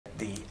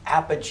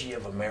apogee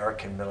of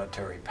American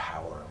military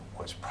power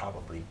was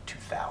probably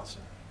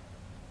 2000.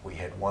 We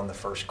had won the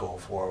first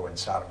Gulf War when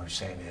Saddam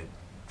Hussein had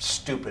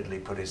stupidly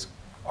put his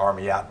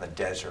army out in the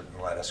desert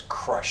and let us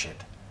crush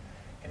it.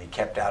 And he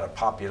kept out of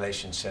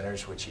population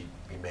centers, which he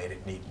made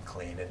it neat and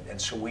clean. And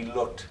so we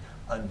looked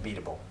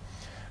unbeatable.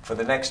 For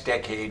the next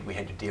decade, we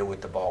had to deal with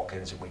the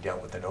Balkans and we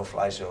dealt with the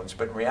no-fly zones.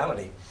 But in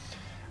reality,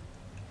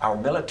 our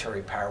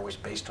military power was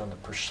based on the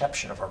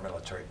perception of our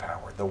military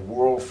power. The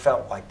world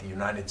felt like the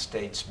United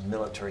States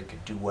military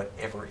could do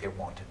whatever it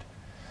wanted.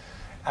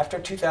 After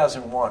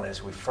 2001,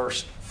 as we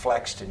first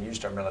flexed and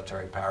used our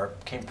military power, it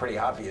became pretty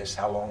obvious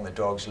how long the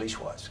dog's leash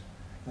was.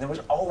 And there was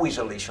always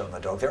a leash on the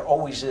dog. There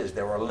always is.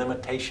 There are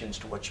limitations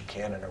to what you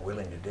can and are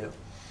willing to do.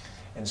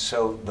 And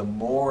so the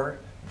more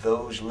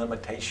those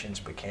limitations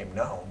became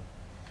known,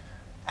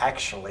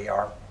 actually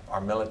our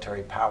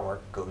military power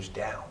goes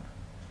down.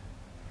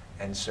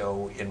 And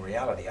so in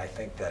reality, I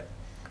think that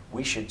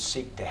we should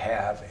seek to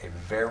have a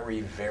very,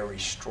 very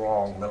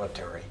strong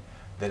military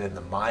that in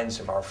the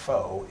minds of our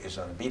foe is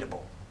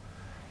unbeatable.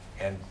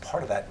 And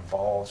part of that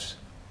involves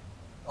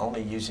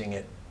only using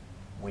it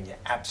when you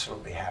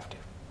absolutely have to.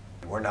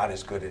 We're not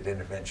as good at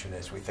intervention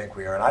as we think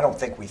we are, and I don't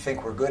think we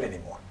think we're good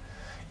anymore.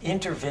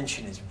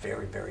 Intervention is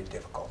very, very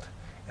difficult.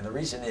 And the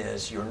reason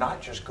is you're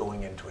not just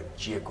going into a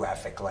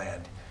geographic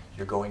land.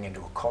 You're going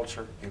into a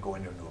culture, you're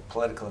going into a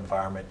political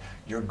environment,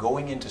 you're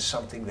going into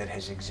something that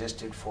has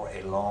existed for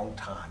a long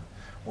time.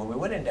 When we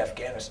went into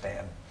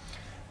Afghanistan,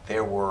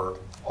 there were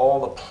all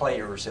the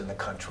players in the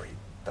country,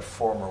 the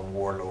former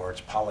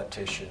warlords,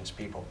 politicians,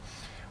 people.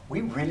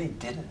 We really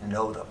didn't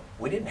know them.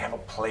 We didn't have a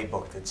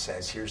playbook that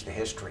says, here's the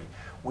history.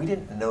 We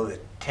didn't know that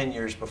 10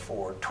 years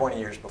before, 20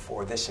 years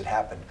before this had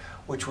happened,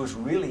 which was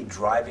really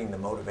driving the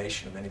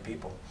motivation of many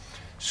people.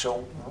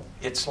 So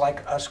it's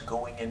like us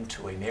going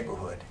into a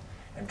neighborhood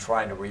and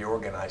trying to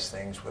reorganize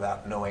things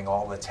without knowing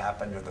all that's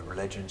happened or the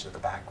religions or the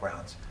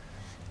backgrounds.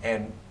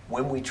 And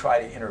when we try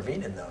to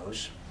intervene in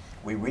those,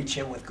 we reach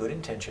in with good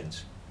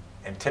intentions,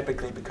 and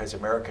typically because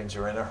Americans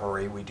are in a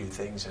hurry, we do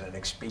things in an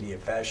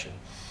expedient fashion.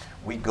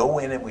 We go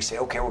in and we say,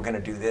 okay, we're going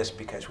to do this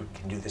because we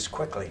can do this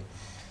quickly.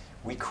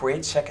 We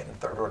create second and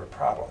third order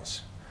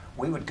problems.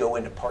 We would go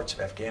into parts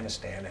of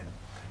Afghanistan and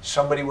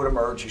somebody would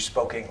emerge who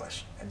spoke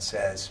English and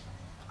says,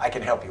 I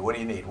can help you, what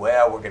do you need?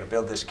 Well, we're going to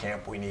build this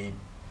camp, we need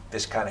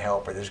this kind of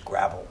help or this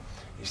gravel.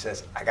 He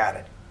says, I got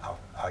it,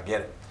 I'll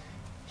get it.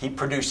 He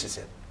produces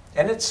it.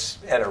 And it's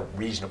at a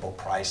reasonable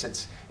price.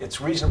 It's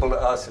reasonable to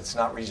us, it's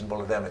not reasonable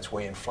to them, it's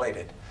way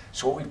inflated.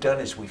 So what we've done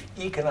is we've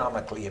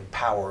economically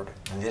empowered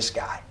this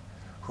guy,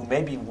 who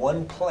may be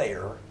one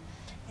player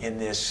in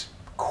this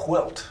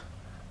quilt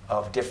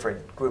of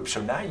different groups.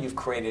 So now you've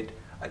created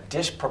a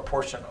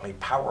disproportionately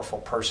powerful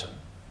person.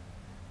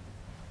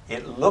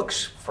 It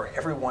looks for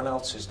everyone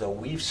else as though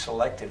we've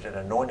selected and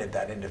anointed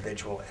that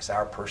individual as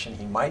our person.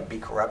 He might be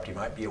corrupt, he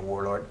might be a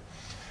warlord.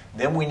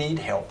 Then we need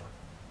help.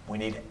 We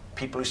need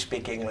people who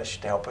speak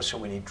English to help us, so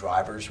we need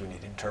drivers, we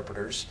need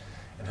interpreters.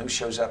 And who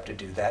shows up to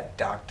do that?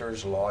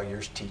 Doctors,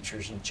 lawyers,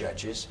 teachers, and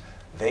judges.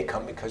 They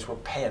come because we're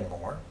paying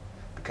more,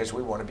 because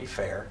we want to be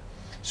fair.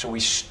 So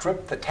we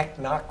strip the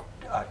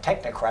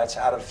technocrats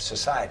out of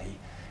society,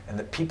 and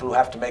the people who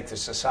have to make the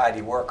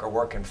society work are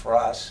working for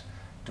us,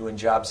 doing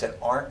jobs that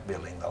aren't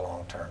building the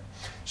long term.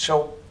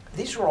 So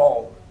these are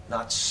all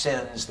not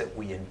sins that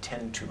we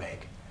intend to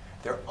make.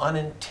 They're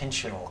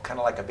unintentional, kind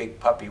of like a big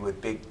puppy with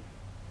big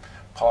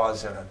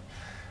paws and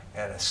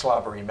a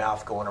slobbery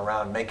mouth going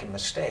around making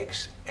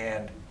mistakes,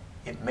 and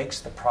it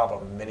makes the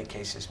problem in many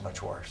cases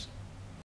much worse.